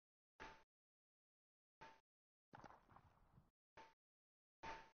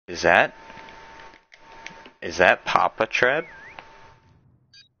Is that Papa Treb?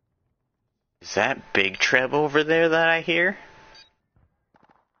 Is that Big Treb over there that I hear?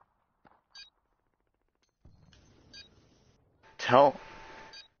 Tell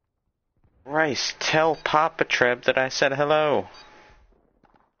Rice, tell Papa Treb that I said hello.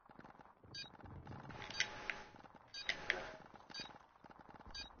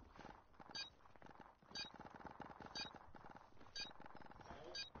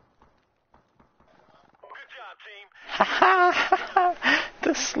 Ha ha ha ha!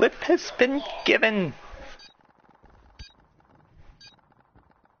 The slip has been given!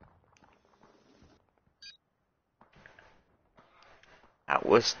 That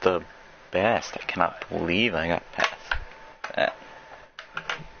was the best. I cannot believe I got past that. Team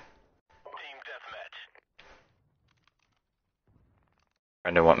deathmatch.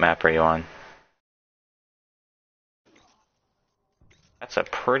 Brenda, what map are you on? That's a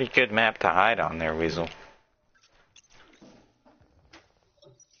pretty good map to hide on there, Weasel.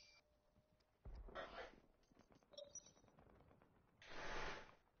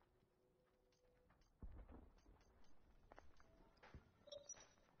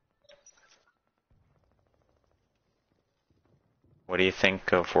 What do you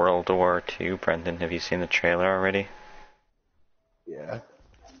think of World War II, Brendan? Have you seen the trailer already? Yeah.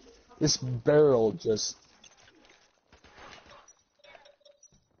 This barrel just...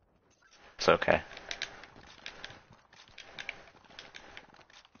 It's okay.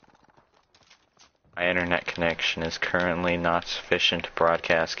 My internet connection is currently not sufficient to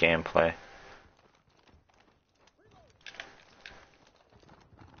broadcast gameplay.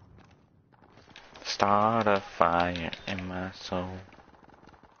 Start a fire in my soul.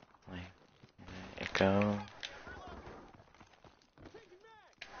 Let it go.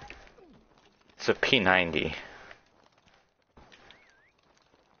 It's a P90.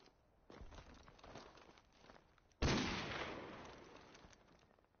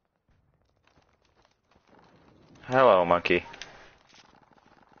 Hello, monkey.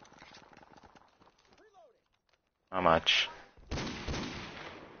 How much?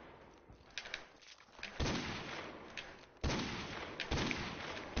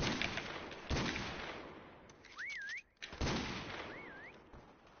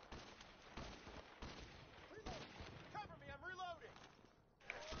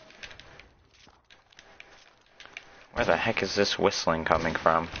 Where the heck is this whistling coming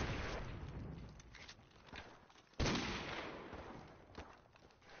from?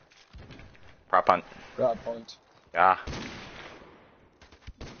 Prop hunt. Prop hunt. Ah.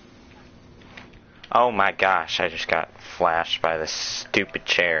 Oh my gosh, I just got flashed by this stupid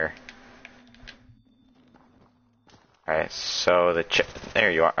chair. Alright, so the chair. There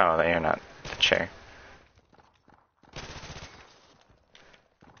you are. Oh, you're not the chair.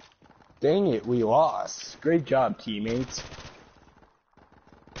 Dang it, we lost. Great job, teammates.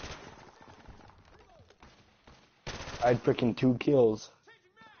 I had frickin' 2 kills.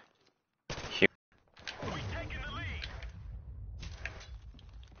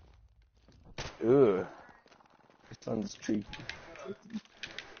 Ugh. It's on the street.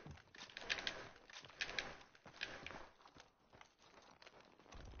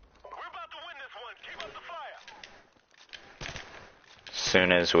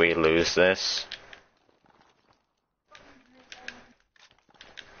 Soon as we lose this,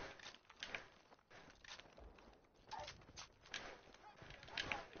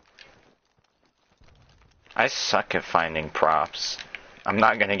 I suck at finding props. I'm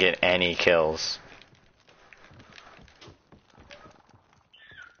not gonna get any kills.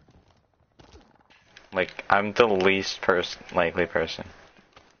 Like, I'm the least likely person.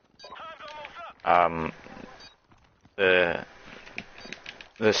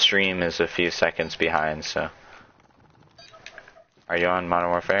 The stream is a few seconds behind, so. Are you on Modern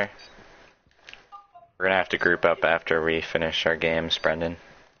Warfare? We're gonna have to group up after we finish our games, Brendan.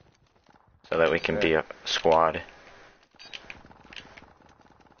 So that we can be a squad.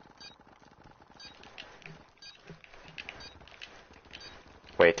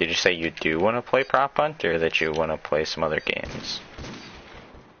 Wait, did you say you do want to play Prop Hunt, or that you want to play some other games?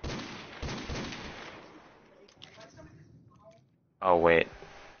 Oh wait.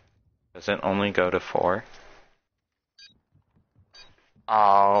 Does it only go to 4?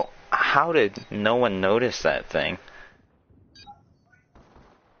 Oh, how did no one notice that thing?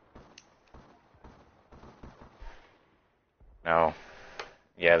 No.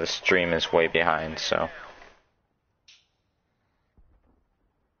 Yeah, the stream is way behind, so.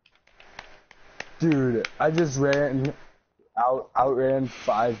 Dude, I just outran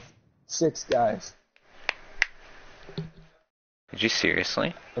 5, 6 guys. Did you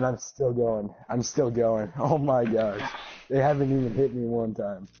seriously? And I'm still going. I'm still going. Oh my gosh. They haven't even hit me one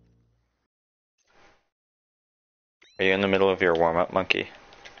time. Are you in the middle of your warm-up, Monkey?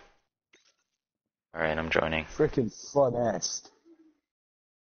 Alright, I'm joining. Frickin' funnest.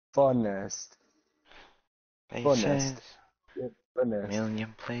 Funnest. Places, Yep, funnest.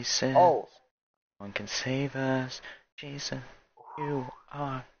 million places. Oh! One can save us. Jason, you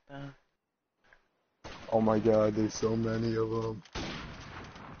are the... Oh my god, there's so many of them.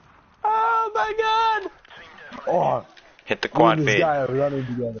 Oh my god! Oh! Hit the Me quad and this feed. guy are running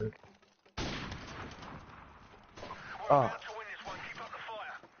together. Oh.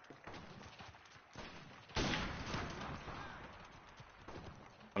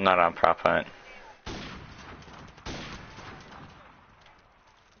 I'm not on prop hunt.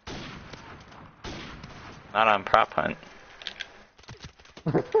 Not on prop hunt.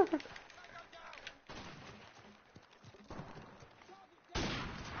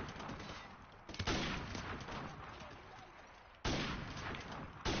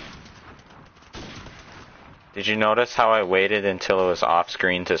 Did you notice how I waited until it was off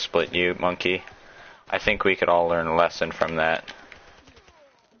screen to split you, Monkey? I think we could all learn a lesson from that.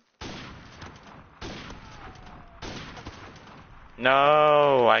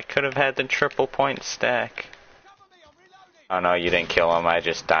 No, I could have had the triple point stack. Oh no, you didn't kill him, I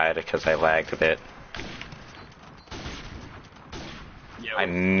just died because I lagged a bit. I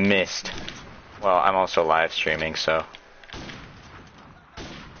missed. Well, I'm also live streaming, so.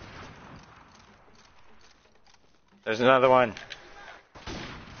 There's another one.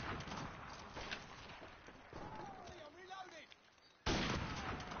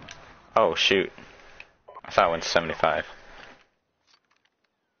 Oh shoot. I thought it went 75.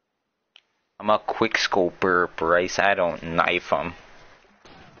 I'm a quick scoper, Bryce. I don't knife them.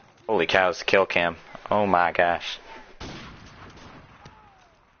 Holy cow, it's a kill cam. Oh my gosh.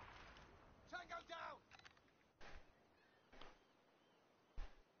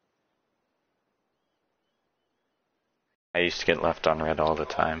 I used to get left on red all the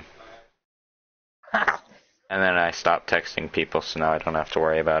time. And then I stopped texting people, so now I don't have to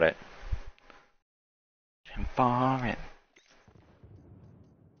worry about it. For it.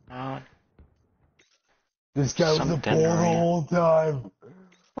 Oh, This guy was a something bull the real. whole time.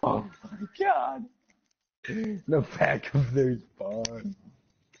 Oh my god. The back of their spawn.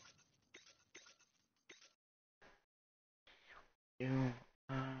 You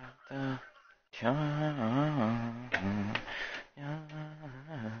are the young.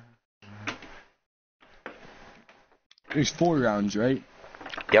 There's 4 rounds, right?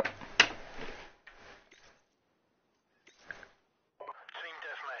 Yep.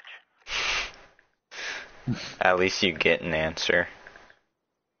 At least you get an answer.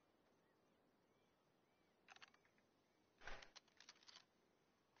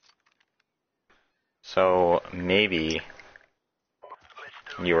 So maybe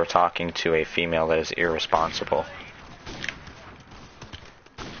you were talking to a female that is irresponsible.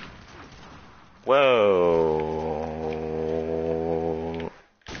 Whoa.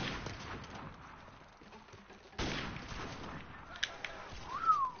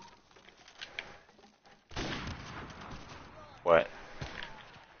 What?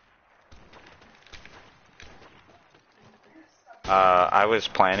 I was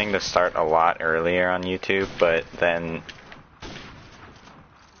planning to start a lot earlier on YouTube, but then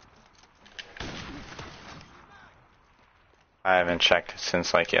I haven't checked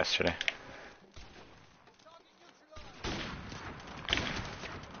since like yesterday.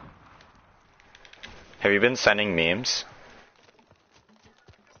 Have you been sending memes?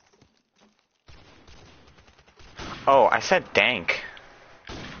 Oh, I said dank.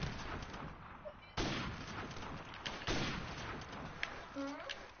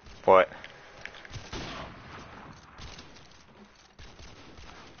 What?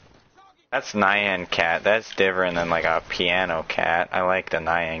 That's Nyan cat. That's different than like a piano cat. I like the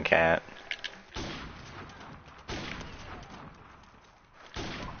Nyan cat.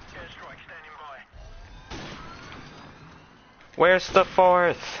 Where's the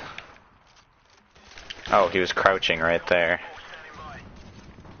 4th? Oh, he was crouching right there.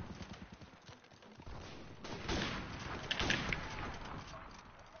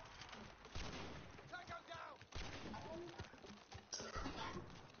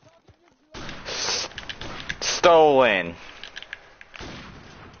 Stolen.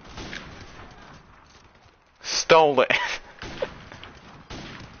 Stolen.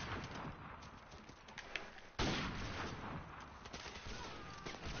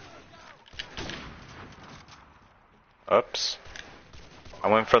 Oops. I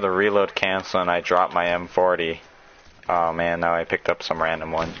went for the reload cancel and I dropped my M40. Oh man, now I picked up some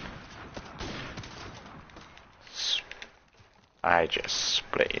random one. I just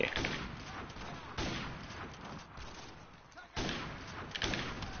spray.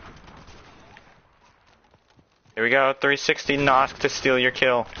 Here we go, 360 knock to steal your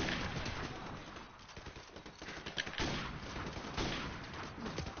kill.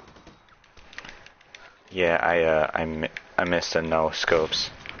 Yeah, I missed the no scopes.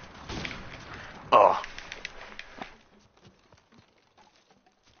 Oh.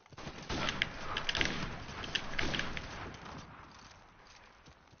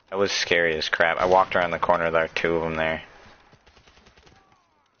 That was scary as crap. I walked around the corner, there are two of them there.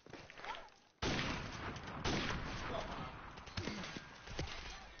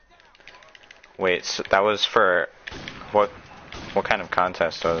 Wait, so that was for what kind of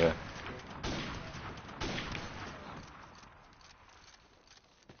contest was it?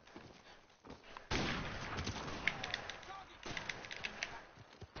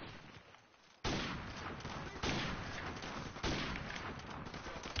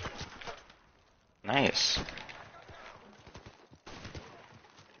 Nice.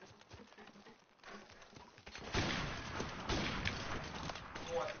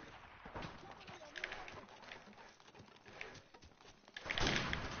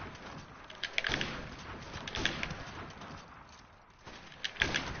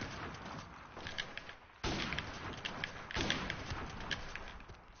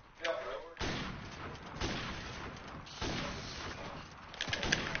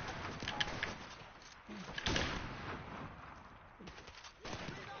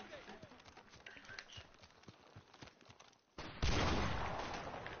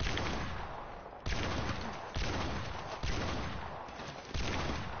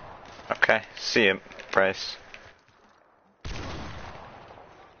 Okay, see you, Bryce.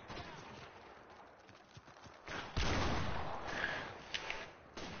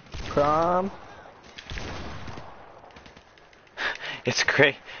 Prom. It's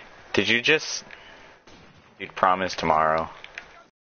great. Did you just... You'd promise tomorrow.